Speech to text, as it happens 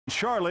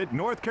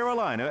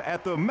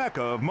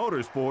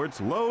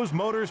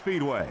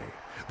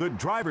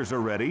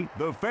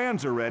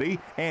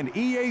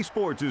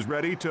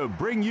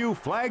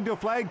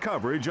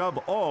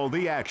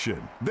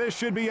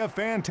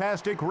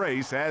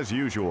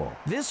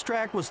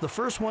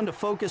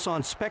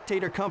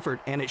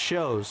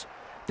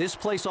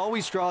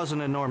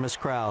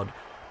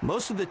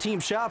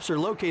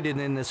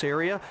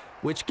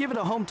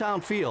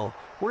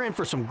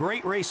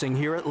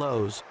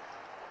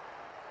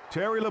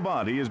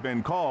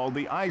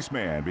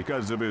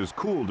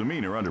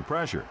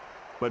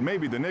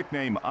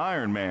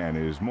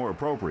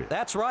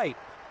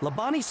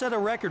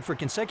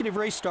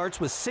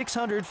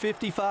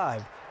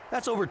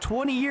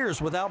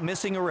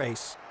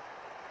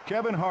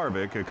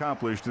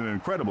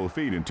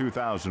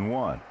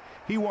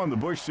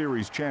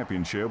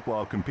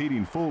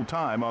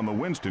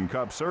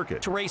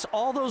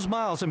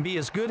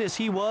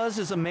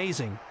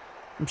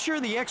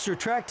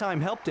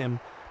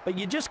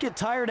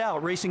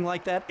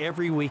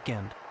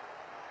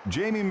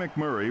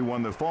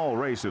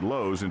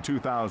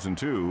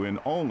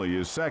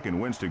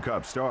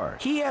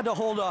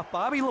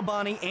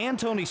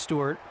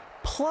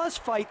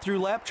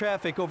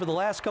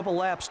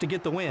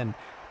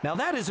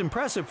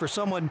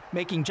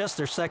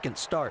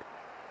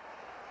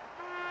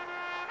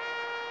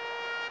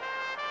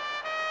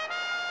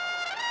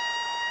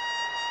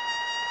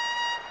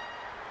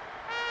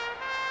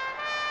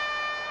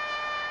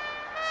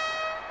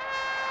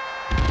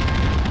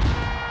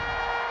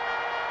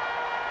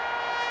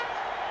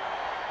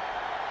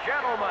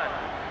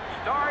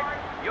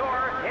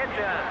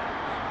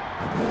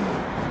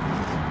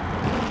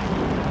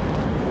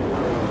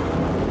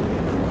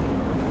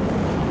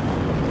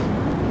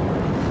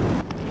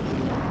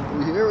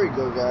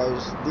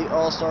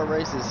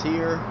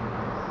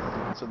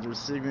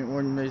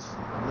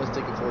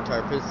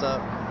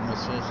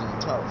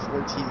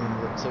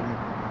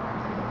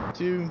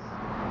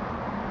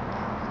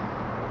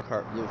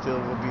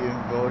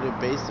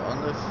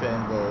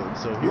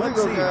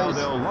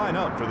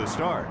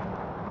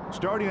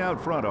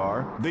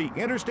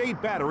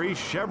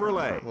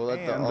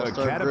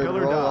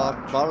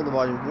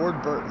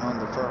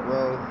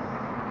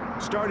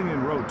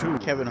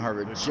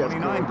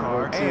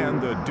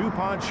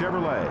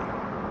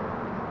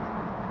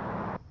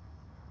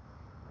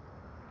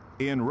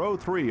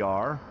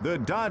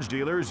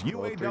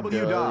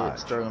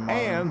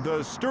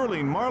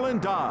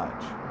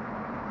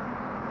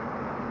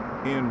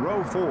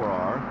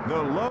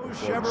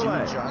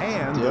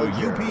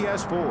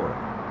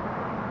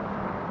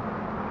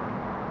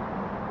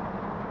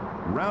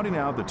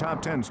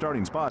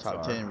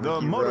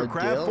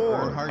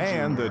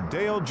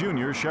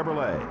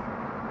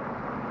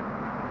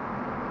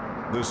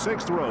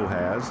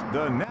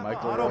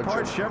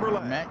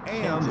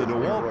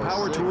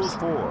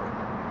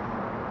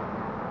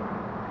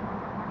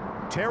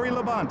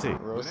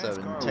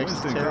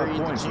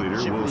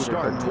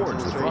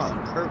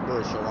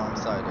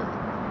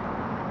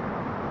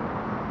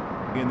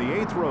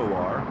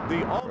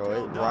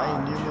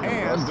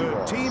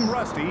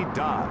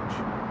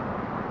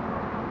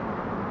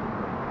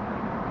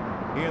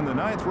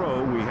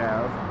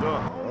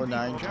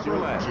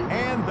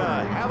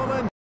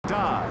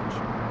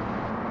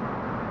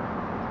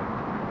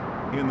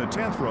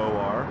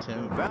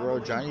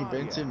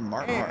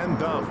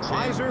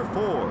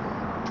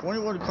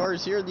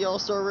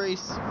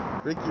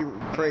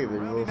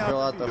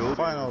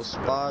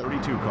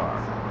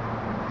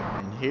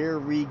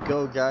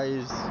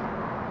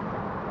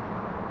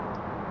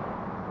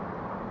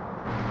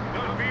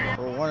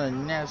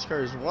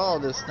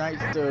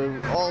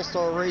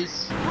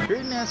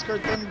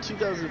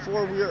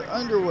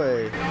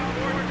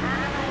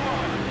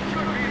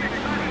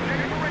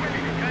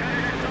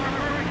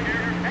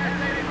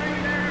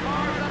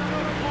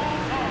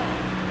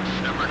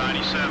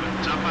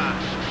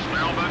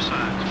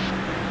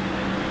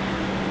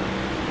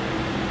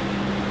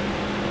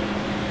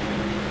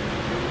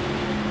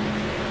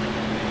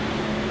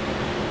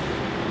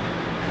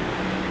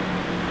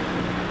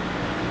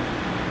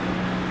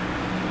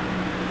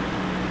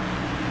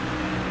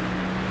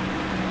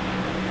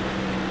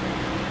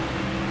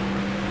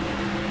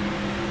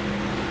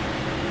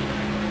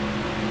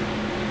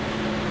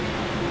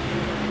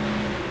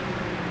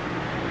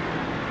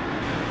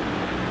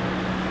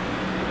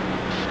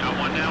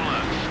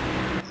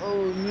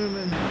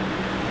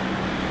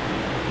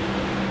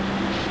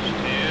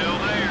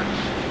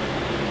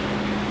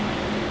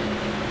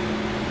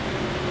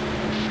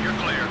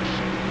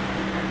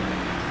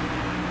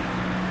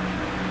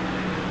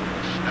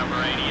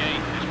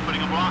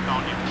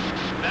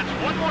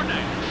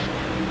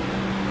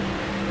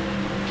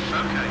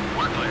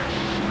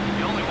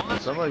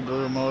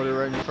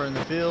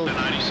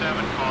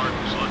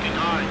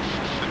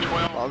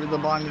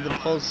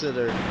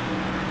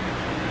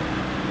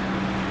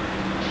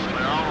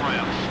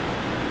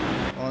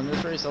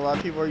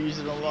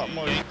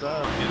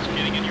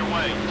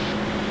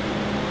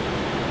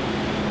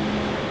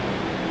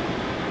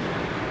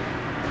Labonte.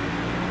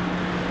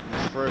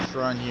 first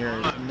run here.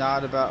 It's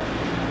not about...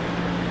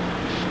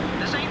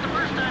 This ain't the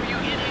first time you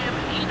hit him,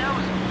 and he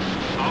knows it.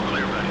 All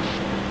clear, buddy.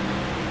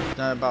 It's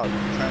not about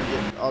trying to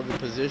get all the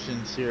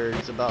positions here.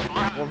 It's about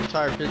 4th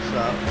tire pit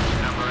stop.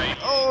 Number 8.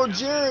 Oh,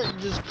 Jarrett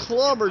just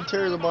clobbered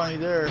Terry Labonte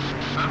there.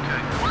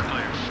 Okay, we're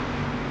clear.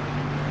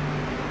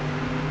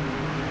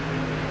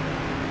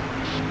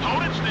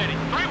 Hold it steady.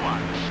 3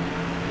 wide.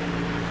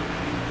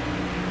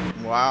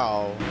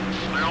 Wow.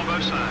 Clear on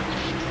both sides.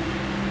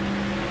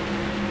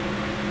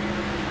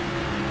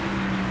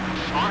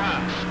 Far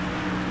high.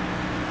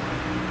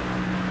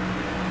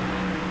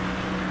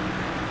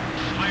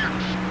 Clear.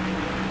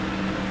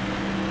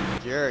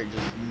 Jarrett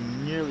just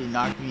nearly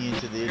knocked me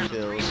into the There's a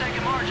infield.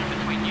 3-second margin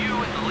between you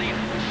and the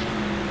leader.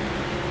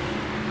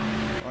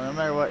 Well, no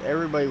matter what,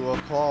 everybody will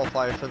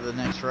qualify for the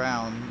next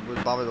round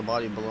with Bobby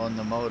Labonte blowing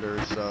the motor,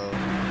 so...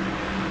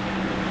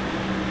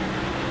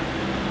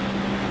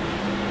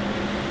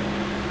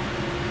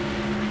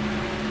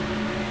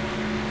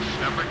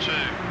 Number 2,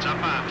 it's up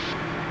high.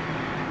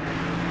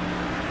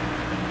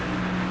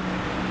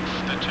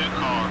 The 2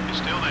 car is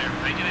still there.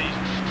 Take it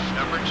easy.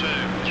 Number 2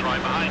 is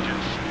right behind you.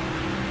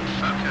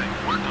 Okay,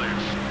 we're clear.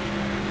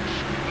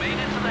 Made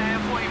it to the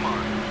halfway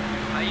mark.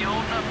 How you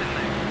holding up in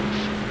there?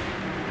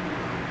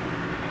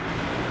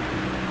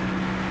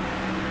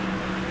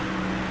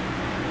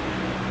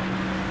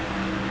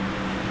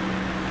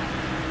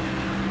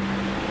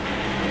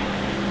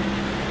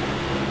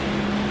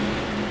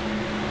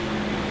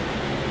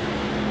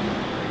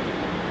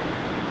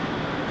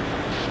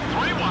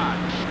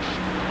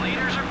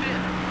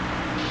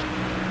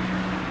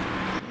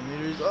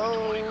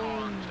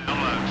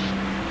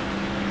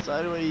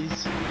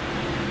 Sideways.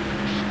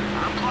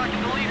 I'm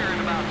clocking the leader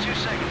at about 2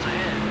 seconds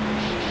ahead.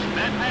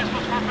 That pass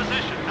was for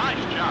position.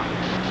 Nice job.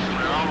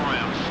 Clear all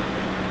around.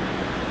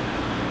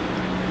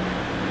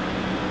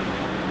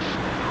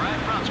 The right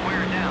front's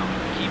wearing down.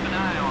 Keep an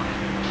eye on it.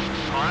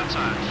 Far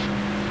outside.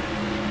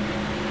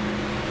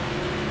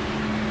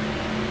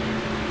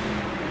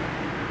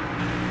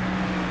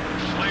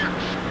 Clear.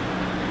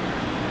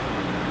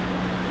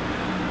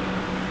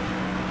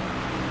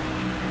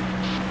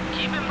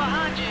 Keep him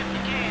behind you if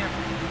you can.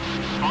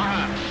 Far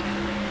high.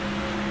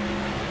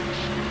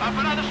 Up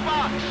another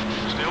spot.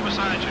 Still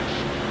beside you.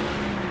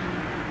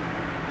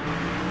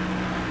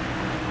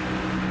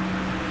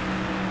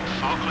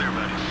 All clear,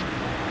 buddy.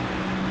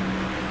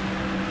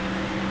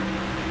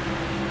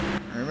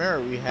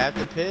 Remember, we have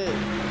to pit.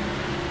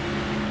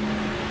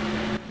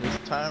 This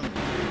time,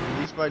 at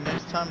least by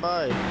next time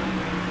by.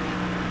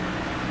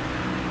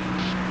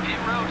 Pit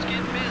road's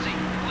getting busy.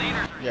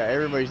 Leaders are... Yeah,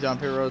 everybody's down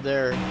pit road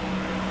there.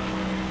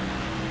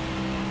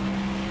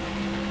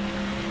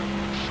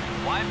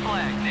 White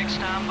flag next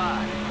time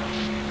by.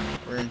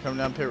 We're gonna come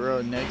down pit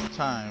road next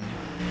time.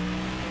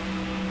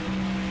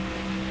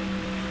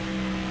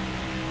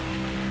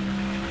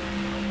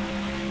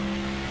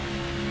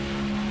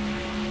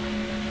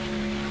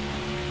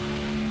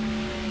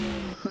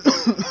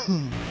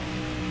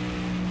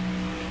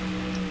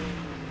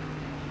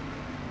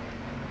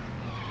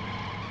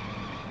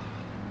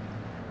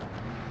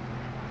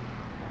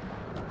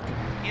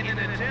 In an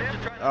attempt to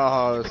try to...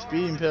 Oh,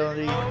 speeding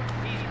penalty.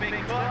 He's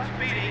been caught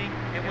speeding,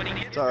 and when he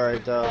gets... It's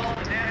alright though.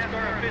 The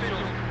Nascar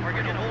officials are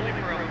going to hold him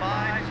for a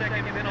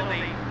 5-second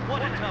penalty.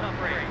 What a tough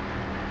break.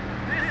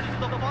 This is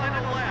the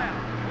final lap.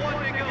 1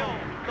 to go.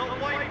 The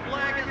white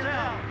flag is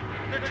out.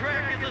 The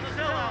track is a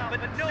sellout,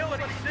 but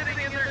nobody's sitting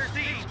in their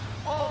seats.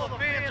 All the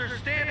fans are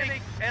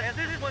standing as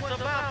this one's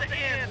about to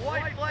end.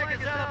 White flag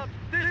is out.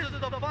 This is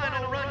the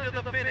final run to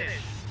the finish.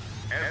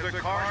 As the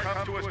car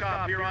comes to a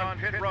stop here on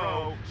pit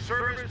row,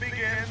 service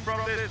begins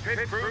from this pit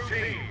crew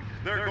team.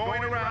 They're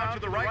going around to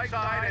the right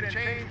side and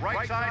change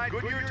right side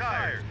Goodyear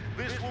tires.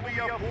 This will be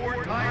a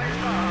 4-tire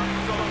stop,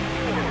 so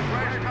 4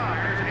 fresh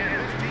tires, and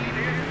this team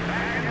is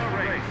back in the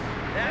race.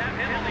 That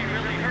penalty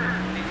really hurt.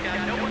 He's got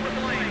no one to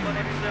blame but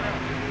himself.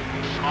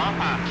 Car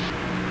high.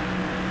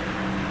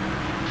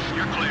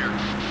 You're clear.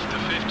 The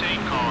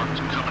 15 car is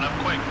coming up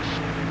quick.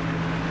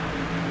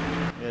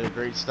 We had a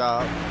great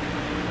stop.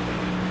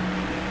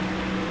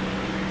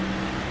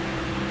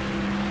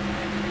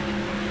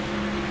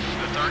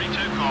 The 32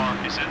 car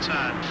is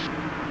inside.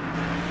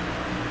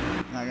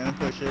 Not gonna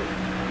push it.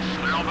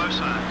 Clear on both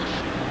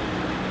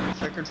sides.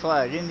 Checkered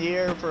flag in the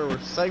air for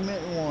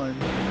segment 1.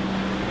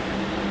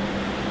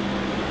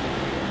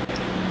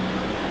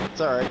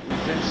 It's alright. We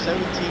finished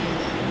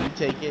 17th. You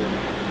take it.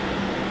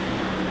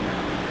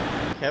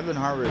 Kevin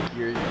Harvick,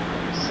 your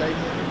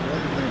segment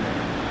 1 winner.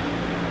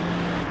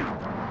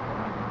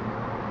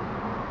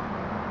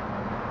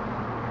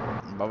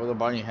 Bobby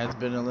Labonte has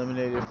been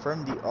eliminated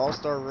from the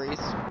All-Star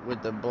race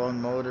with the blown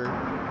motor.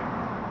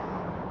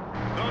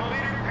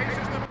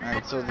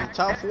 Alright, so the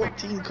top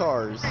 14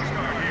 cars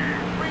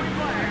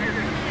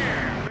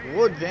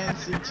will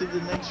advance into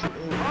the next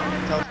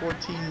round. The top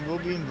 14 will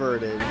be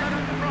inverted.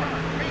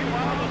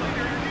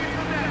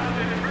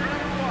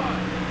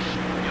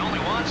 You're only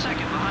 1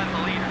 second behind the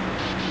leader.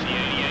 The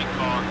 88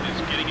 car is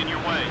getting in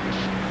your way.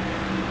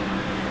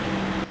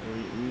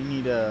 We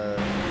need to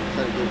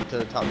try to get get to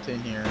the top 10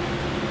 here.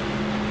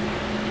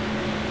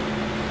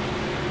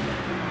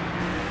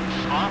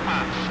 Car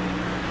pass.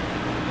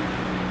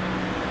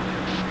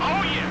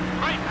 Oh yeah,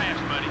 great pass,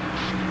 buddy.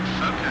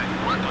 Okay,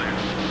 we're clear.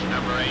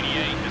 Number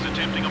 88 is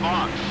attempting a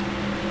box.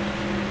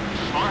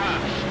 Car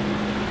pass.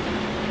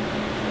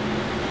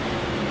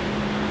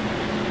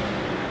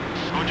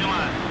 Hold your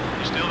line.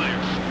 He's still there.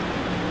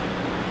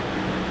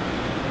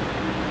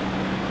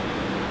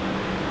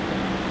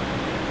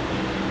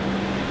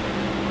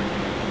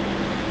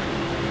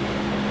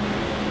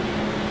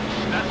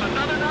 That's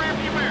another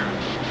rearview mirror.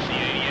 The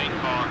 88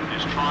 car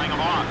is trying a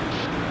box.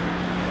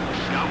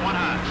 Got one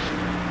high.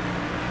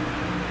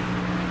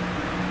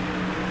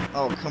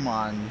 Oh, come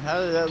on.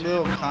 How did that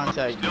little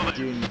contact do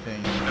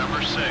anything?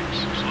 Number 6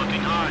 is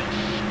looking high.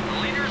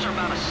 The leaders are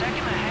about a second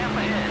and a half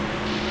ahead.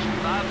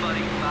 5,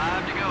 buddy.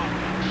 5 to go.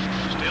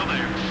 Still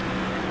there.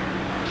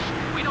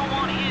 We don't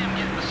want him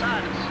getting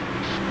beside us.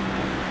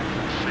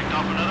 Picked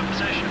off another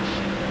position.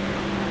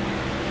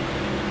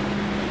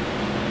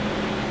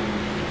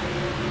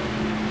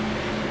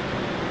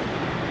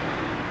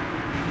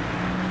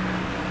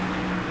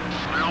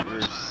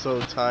 We're so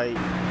tight.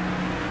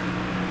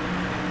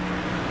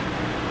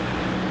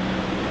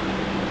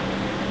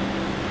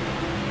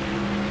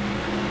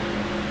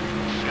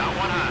 Got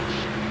one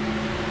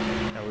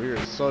high. Yeah, we were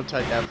so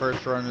tight that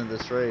first run of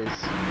this race.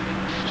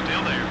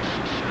 Still there.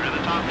 We're in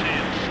the top 10.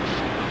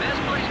 The best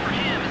place for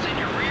him is in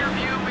your rear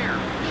view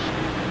mirror.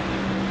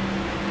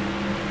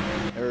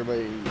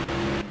 Everybody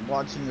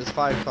watching this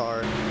 5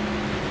 car.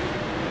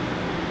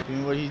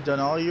 Doing what he's done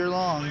all year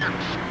long.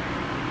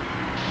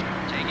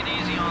 Take it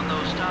easy on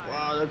those tires.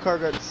 Wow, the car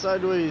got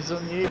sideways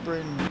on the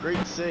apron.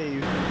 Great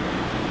save.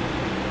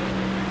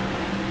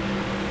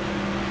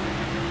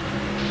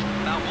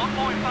 About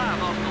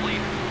 1.5 off the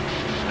leader.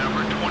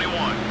 Number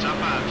 21, it's up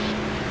high.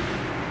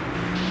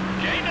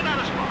 Gained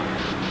another spot.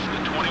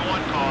 The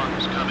 21 car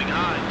is coming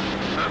high.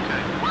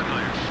 Okay, we're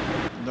clear.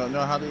 Don't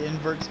know how the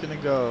invert's gonna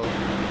go.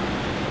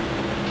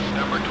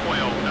 Number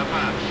 12, up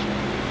high.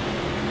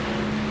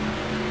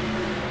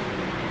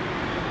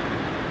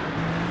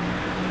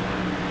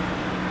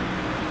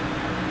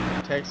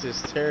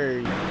 Texas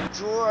Terry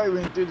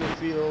driving through the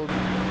field. 2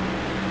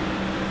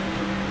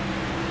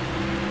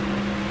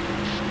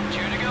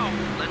 to go.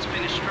 Let's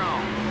finish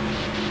strong.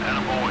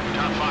 Attaboy,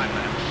 top 5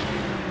 now.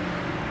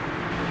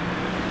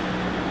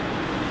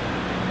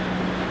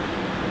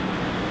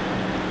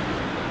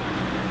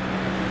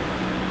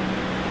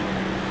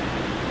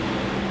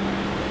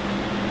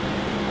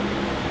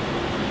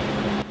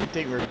 I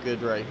think we're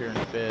good right here in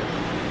 5th.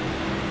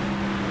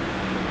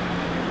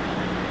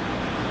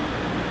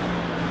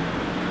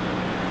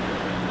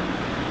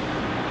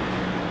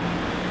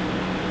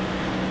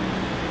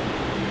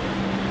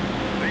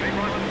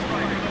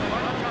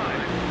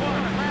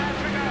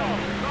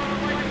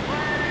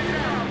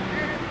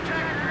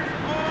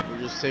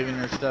 Saving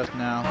their stuff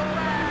now.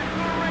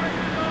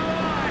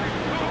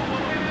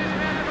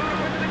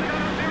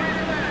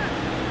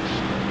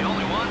 You're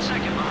only 1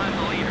 second behind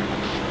the leader.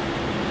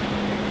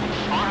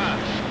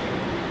 Alright.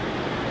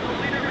 The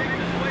leader makes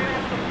his way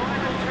off the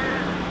final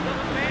turn. The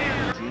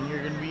fans Junior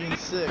gonna be in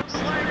 6th.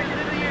 firing it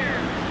in the air.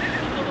 This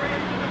is the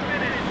race to the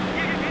finish.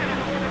 You can't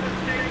afford a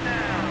mistake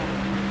now.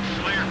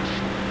 Clear.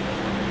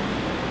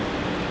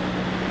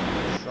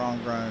 Strong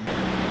run.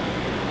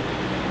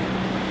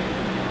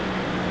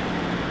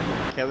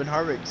 Kevin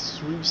Harvick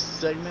sweeps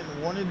segment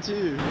 1 and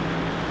 2.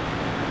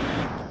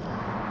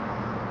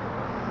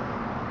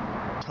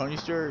 Tony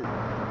Stewart.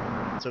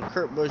 So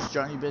Kurt Busch,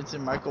 Johnny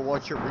Benson, Michael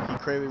Waltrip, Ricky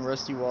Craven,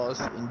 Rusty Wallace,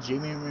 and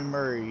Jamie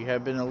McMurray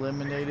have been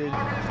eliminated.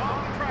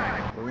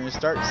 We're going to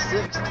start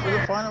 6th for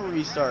the final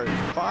restart.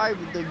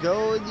 5 to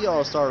go in the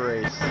All-Star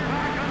race.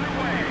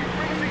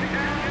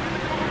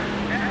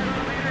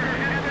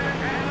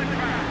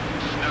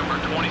 Number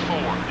 24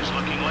 is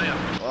looking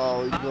left.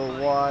 Oh, we go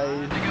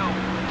wide. To go.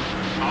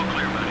 All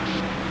clear, buddy.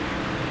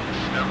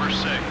 Number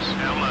 6,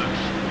 down low.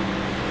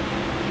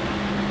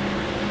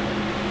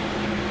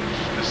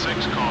 The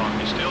 6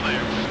 car is still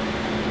there.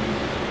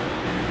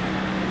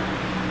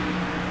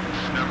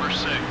 Number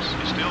 6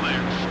 is still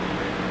there.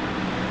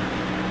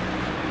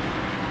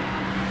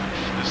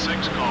 The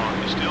 6 car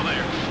is still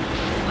there.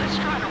 Let's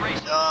try to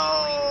race.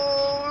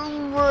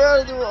 Oh, we're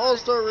out of the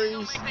All-Star race.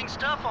 Make things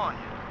tough on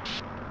you.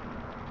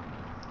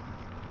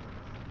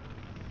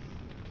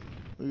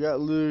 We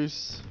got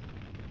loose.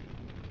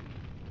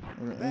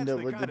 We're gonna end up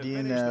with the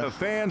DNF. The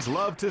fans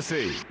love to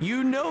see.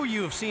 You know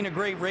you have seen a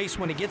great race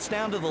when it gets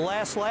down to the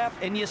last lap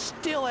and you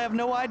still have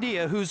no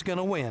idea who's going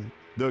to win.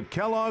 The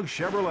Kellogg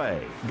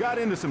Chevrolet got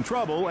into some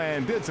trouble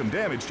and did some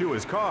damage to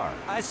his car.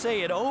 I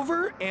say it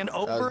over and That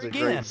over was a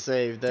again. great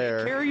save Take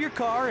there. care of your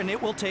car and it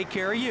will take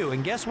care of you.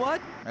 And guess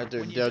what? After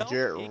When you Dale don't,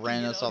 Jarrett it can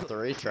ran get us off the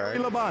racetrack.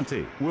 Terry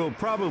Labonte will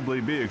probably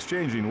be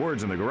exchanging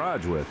words in the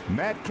garage with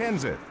Matt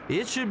Kenseth.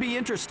 It should be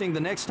interesting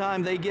the next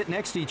time they get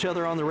next to each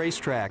other on the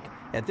racetrack.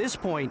 At this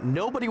point,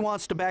 nobody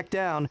wants to back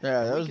down.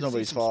 Yeah, that We was can see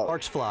nobody's some fault.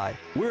 Sparks fly.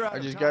 We're out I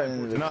of just time got for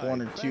into the tonight.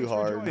 corner too Thanks for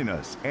hard. joining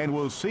us, and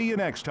we'll see you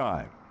next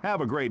time. Have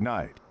a great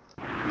night.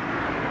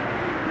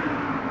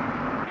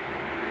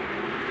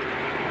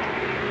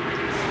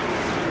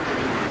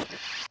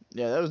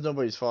 Yeah, that was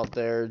nobody's fault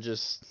there.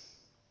 Just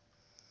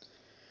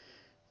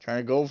trying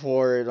to go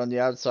for it on the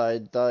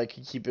outside. Thought I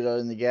could keep it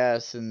in the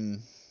gas,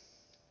 and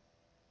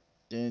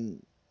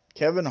then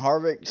Kevin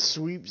Harvick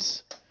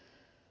sweeps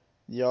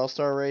the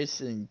All-Star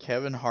race, and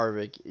Kevin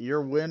Harvick,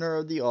 your winner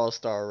of the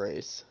All-Star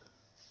race.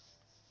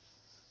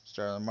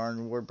 Starling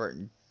Martin, Ward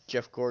Burton,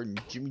 Jeff Gordon,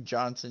 Jimmy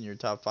Johnson, your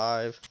top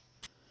 5.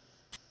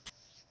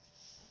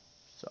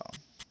 So,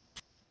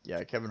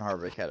 yeah, Kevin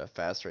Harvick had a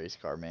fast race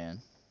car,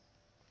 man.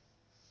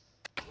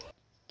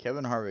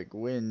 Kevin Harvick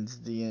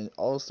wins the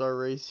All-Star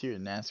race here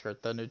at NASCAR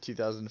Thunder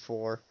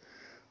 2004.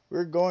 We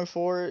were going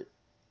for it.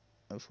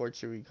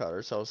 Unfortunately, we caught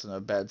ourselves in a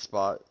bad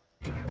spot,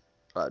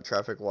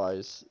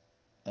 traffic-wise.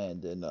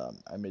 And then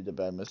I made the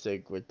bad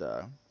mistake with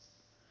trying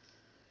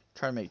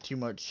to make too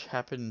much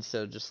happen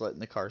instead of just letting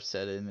the car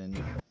set in and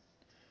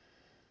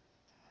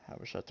have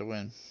a shot to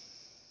win.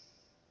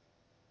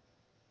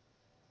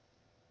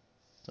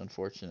 It's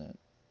unfortunate.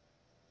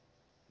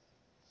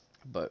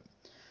 But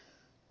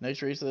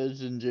next race,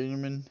 ladies and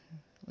gentlemen,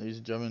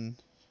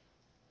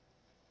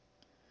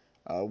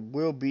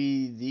 will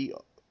be the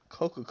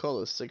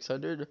Coca-Cola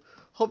 600.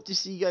 Hope to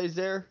see you guys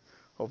there.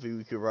 Hopefully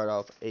we could ride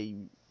off a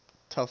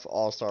tough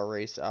all-star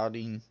race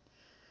outing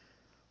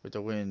with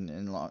a win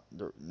in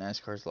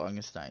NASCAR's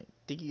longest night.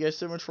 Thank you guys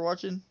so much for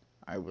watching.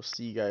 I will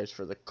see you guys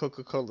for the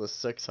Coca-Cola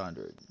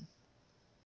 600.